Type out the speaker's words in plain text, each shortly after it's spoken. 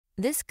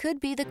This could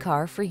be the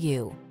car for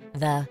you.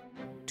 The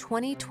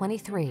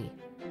 2023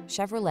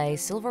 Chevrolet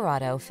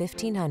Silverado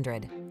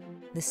 1500.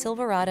 The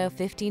Silverado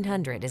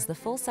 1500 is the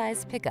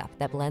full-size pickup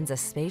that blends a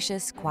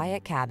spacious,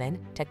 quiet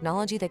cabin,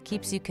 technology that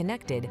keeps you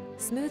connected,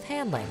 smooth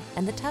handling,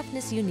 and the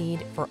toughness you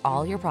need for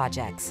all your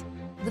projects.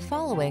 The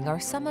following are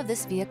some of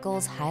this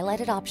vehicle's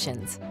highlighted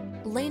options: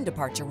 lane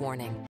departure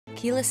warning,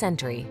 keyless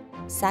entry,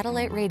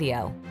 satellite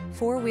radio,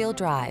 four-wheel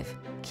drive,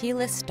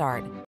 keyless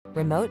start,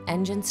 remote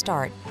engine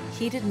start,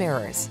 heated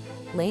mirrors,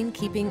 lane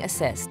keeping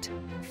assist,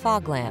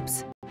 fog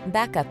lamps,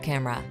 backup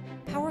camera.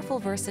 Powerful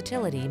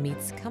versatility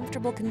meets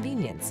comfortable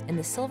convenience in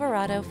the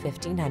Silverado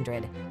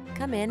 1500.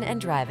 Come in and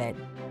drive it.